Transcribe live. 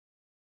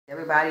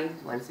Everybody,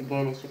 once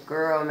again, it's your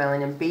girl,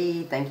 Melanin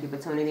B. Thank you for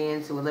tuning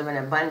in to Living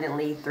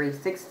Abundantly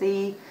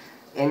 360.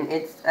 And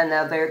it's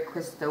another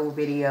crystal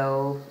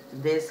video.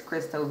 This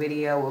crystal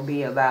video will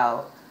be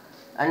about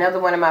another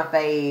one of my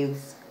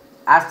faves.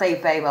 I say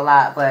fave a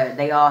lot, but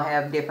they all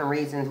have different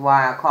reasons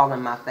why I call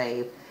them my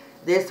fave.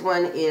 This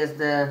one is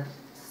the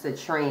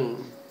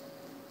Citrine.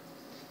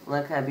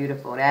 Look how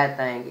beautiful that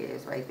thing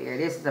is right there.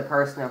 This is a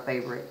personal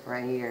favorite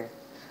right here.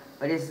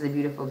 But this is a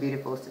beautiful,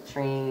 beautiful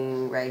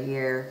citrine right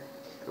here.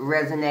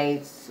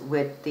 Resonates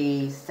with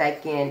the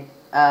second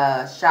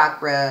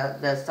chakra,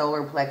 the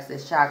solar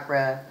plexus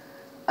chakra,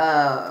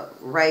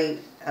 right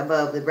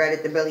above right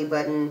at the belly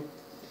button,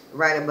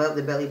 right above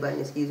the belly button,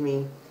 excuse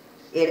me.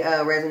 It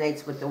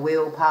resonates with the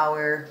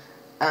willpower.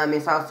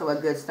 It's also a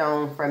good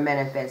stone for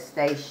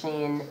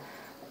manifestation,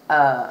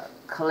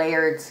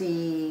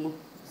 clarity,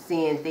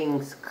 seeing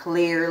things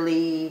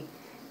clearly.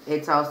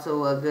 It's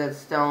also a good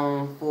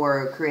stone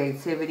for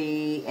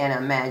creativity and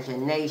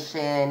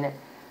imagination.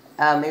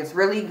 It's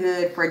really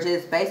good for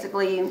just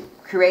basically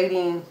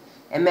creating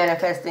and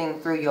manifesting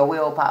through your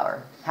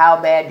willpower.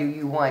 How bad do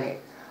you want it?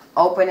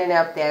 Opening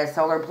up that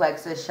solar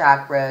plexus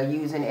chakra,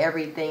 using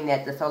everything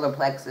that the solar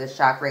plexus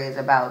chakra is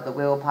about. The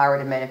willpower,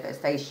 the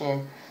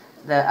manifestation,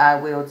 the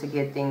I will to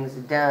get things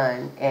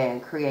done,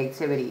 and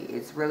creativity.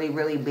 It's really,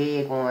 really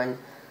big on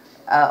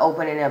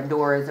opening up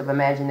doors of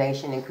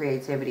imagination and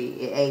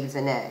creativity. It aids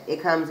in that.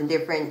 It comes in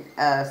different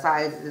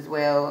sizes as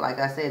well. Like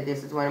I said,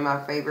 this is one of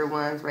my favorite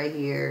ones right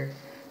here.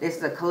 This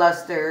is a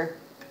cluster,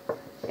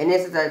 and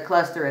this is a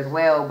cluster as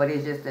well, but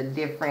it's just a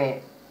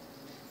different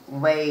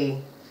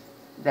way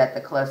that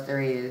the cluster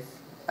is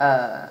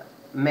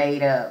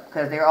made up,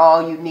 because they're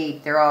all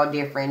unique, they're all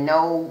different.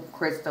 No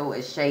crystal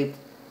is shaped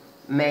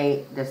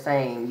made the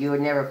same. You would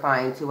never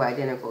find two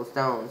identical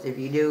stones. If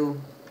you do,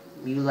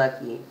 you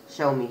lucky.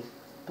 Show me,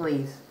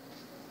 please.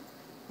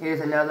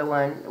 Here's another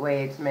one, the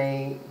way it's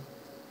made.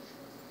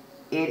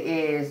 It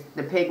is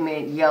the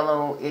pigment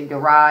yellow. It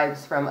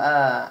derives from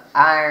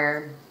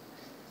iron.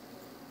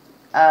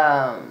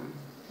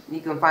 You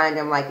can find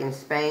them like in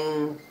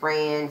Spain,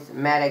 France,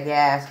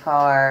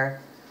 Madagascar,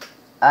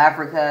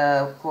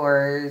 Africa, of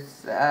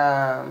course,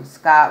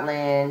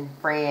 Scotland,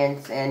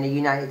 France, and the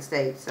United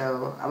States.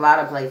 So a lot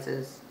of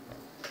places.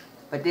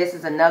 But this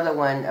is another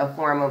one, a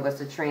form of a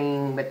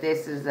citrine. But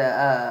this is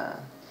a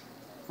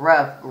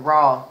rough,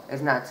 raw.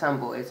 It's not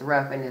tumble. It's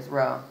rough and it's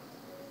raw.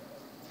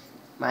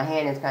 My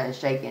hand is kind of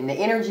shaking. The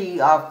energy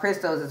of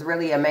crystals is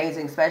really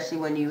amazing, especially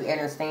when you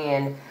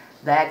understand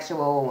the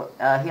actual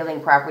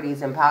healing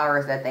properties and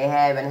powers that they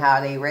have, and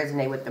how they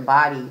resonate with the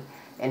body,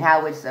 and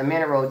how it's a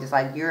mineral, just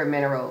like you're a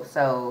mineral.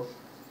 So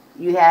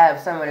you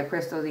have some of the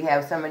crystals, you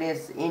have some of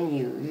this in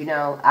you. You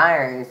know,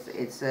 iron,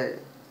 it's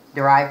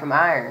derived from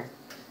iron.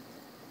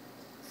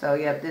 So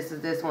yep, this is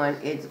this one.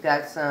 It's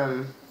got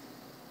some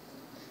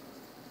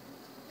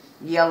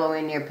yellow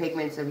in there,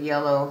 pigments of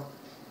yellow,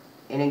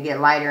 and it get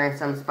lighter in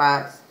some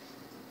spots.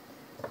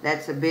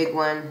 That's a big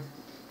one.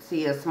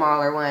 See a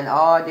smaller one,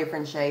 all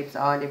different shapes,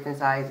 all different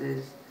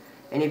sizes.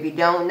 And if you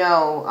don't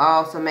know, I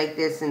also make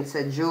this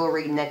into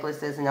jewelry,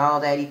 necklaces, and all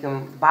that. You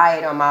can buy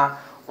it on my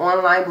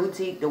online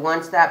boutique, the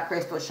One Stop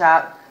Crystal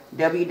Shop,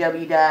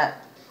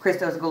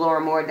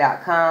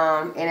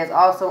 www.crystalsgaloremore.com. And it's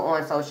also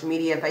on social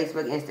media,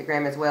 Facebook,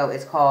 Instagram as well.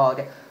 It's called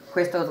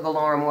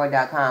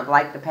crystalsgaloremore.com.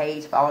 Like the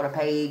page, follow the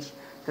page,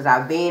 because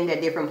I've been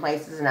at different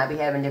places and I'll be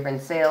having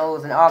different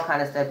sales and all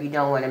kind of stuff you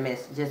don't want to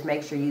miss. Just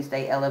make sure you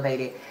stay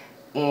elevated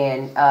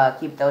and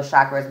keep those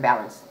chakras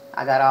balanced.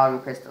 I got all them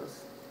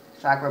crystals.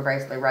 Chakra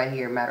bracelet right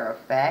here, matter of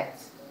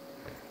fact.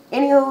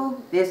 Anywho,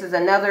 this is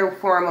another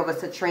form of a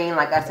citrine.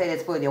 Like I said,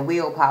 it's for the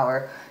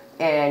willpower.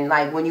 And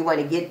like when you want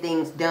to get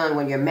things done,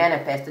 when you're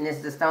manifesting, this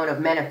is the stone of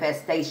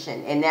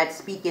manifestation. And that's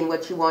speaking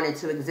what you want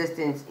into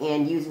existence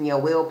and using your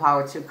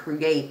willpower to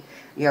create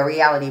your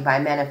reality by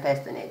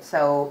manifesting it.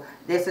 So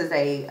this is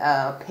a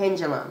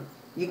pendulum.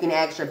 You can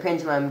ask your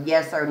pendulum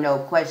yes or no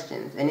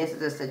questions. And this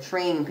is a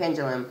citrine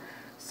pendulum.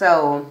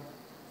 So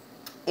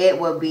it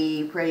will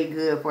be pretty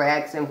good for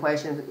asking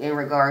questions in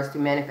regards to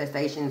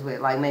manifestations with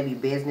like maybe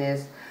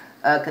business.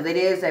 Because it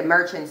is a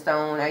merchant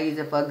stone. I use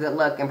it for good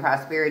luck and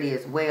prosperity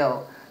as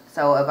well.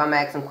 So if I'm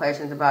asking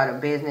questions about a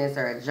business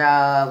or a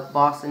job,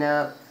 bossing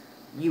up,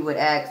 you would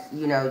ask,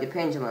 you know, the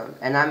pendulum.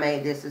 And I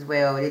made this as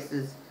well. This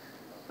is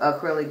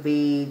acrylic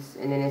beads.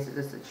 And then this is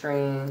a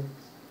citrine.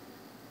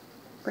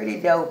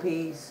 Pretty dope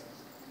piece.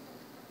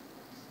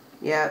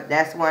 Yeah,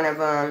 that's one of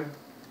them.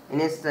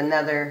 And this is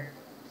another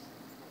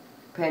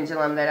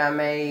pendulum that I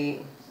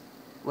made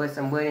with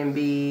some wooden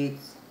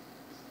beads.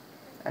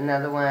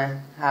 Another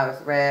one, how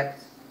it's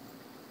wrapped.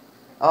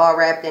 All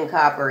wrapped in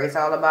copper. It's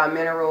all about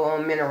mineral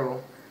on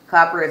mineral.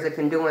 Copper is a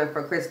conduit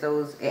for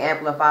crystals. It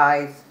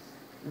amplifies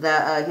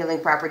the healing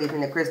properties in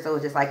the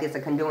crystals, just like it's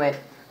a conduit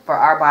for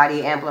our body.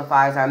 It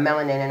amplifies our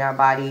melanin in our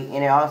body,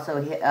 and it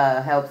also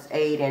helps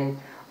aid in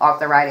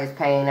arthritis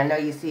pain. I know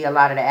you see a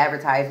lot of the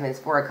advertisements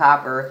for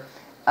copper.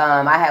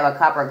 I have a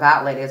copper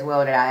goblet as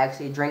well that I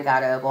actually drink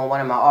out of on one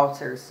of my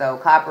altars. So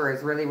copper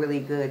is really, really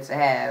good to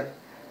have.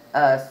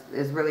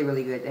 is really,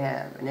 really good to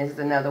have. And this is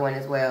another one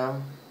as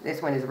well.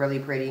 This one is really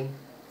pretty.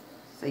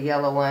 It's a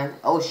yellow one.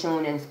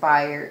 Oshun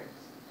inspired.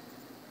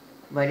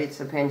 But it's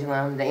a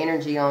pendulum. The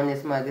energy on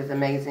this mug is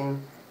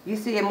amazing. You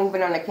see it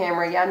moving on the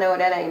camera. Y'all know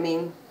that ain't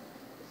me.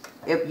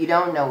 If you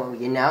don't know,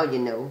 you know, you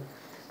know.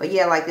 But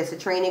yeah, like the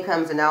citrine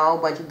comes in a whole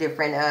bunch of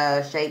different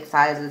shapes,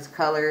 sizes,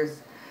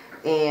 colors,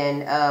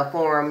 and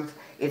forms.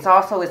 It's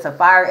a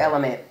fire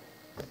element.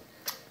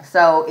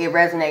 So it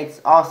resonates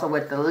also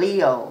with the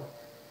Leo.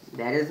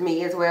 That is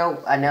me as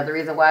well. Another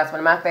reason why it's one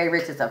of my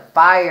favorites. It's a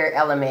fire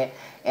element.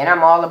 And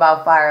I'm all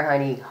about fire,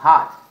 honey.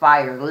 Hot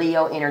fire.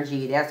 Leo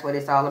energy. That's what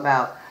it's all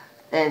about.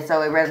 And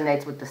so it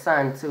resonates with the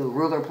sun too.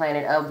 Ruler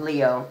planet of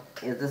Leo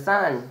is the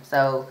sun.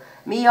 So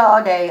me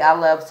all day, I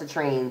love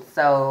citrine.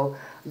 So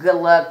good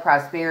luck,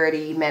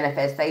 prosperity,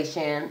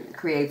 manifestation,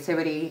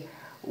 creativity,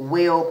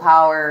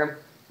 willpower,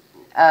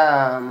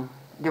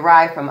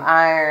 derived from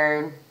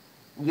iron,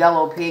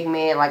 yellow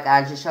pigment. Like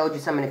I just showed you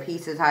some of the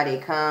pieces, how they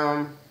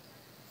come.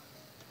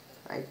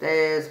 Like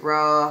this,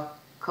 raw,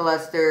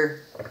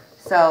 cluster.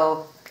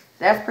 So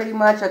that's pretty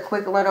much a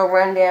quick little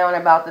rundown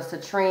about the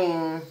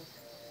citrine.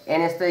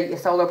 And it's the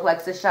solar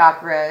plexus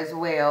chakra as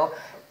well.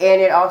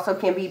 And it also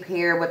can be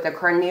paired with a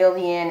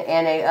carnelian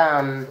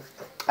and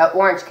a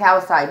orange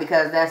calcite,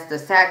 because that's the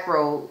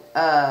sacral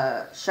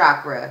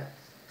chakra.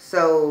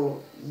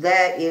 So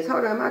that is,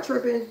 hold on, am I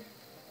tripping?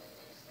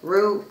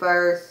 Root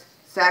first,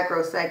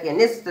 sacral second.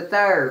 This is the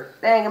third.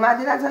 Dang, did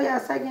I tell y'all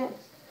second?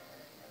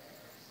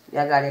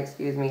 Y'all gotta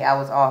excuse me, I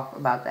was off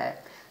about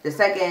that. The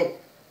second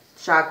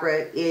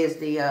chakra is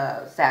the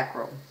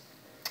sacral.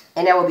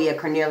 And that would be a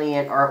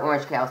carnelian or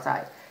orange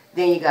calcite.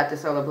 Then you got the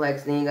solar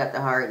plexus, then you got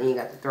the heart, then you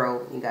got the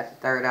throat, you got the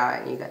third eye,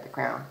 and you got the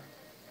crown.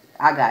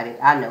 I got it.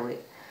 I know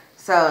it.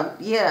 So,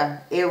 yeah,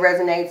 it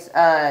resonates.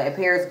 It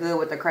pairs good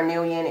with the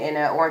carnelian and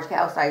orange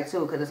calcite,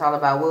 too, because it's all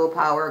about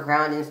willpower,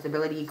 grounding,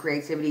 stability,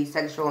 creativity,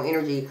 sexual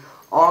energy,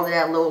 all of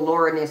that little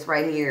luridness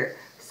right here.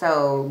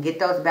 So, get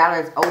those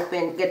balance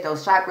open, get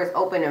those chakras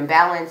open and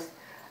balanced.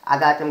 I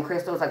got them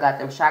crystals. I got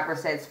them chakra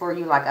sets for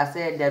you. Like I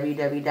said,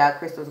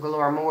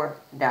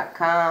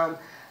 www.crystalsgaloremore.com.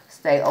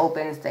 Stay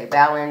open, stay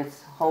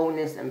balanced,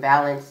 wholeness and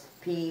balance,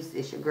 peace.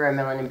 It's your girl,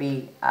 Melanin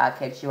B. I'll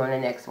catch you on the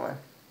next one.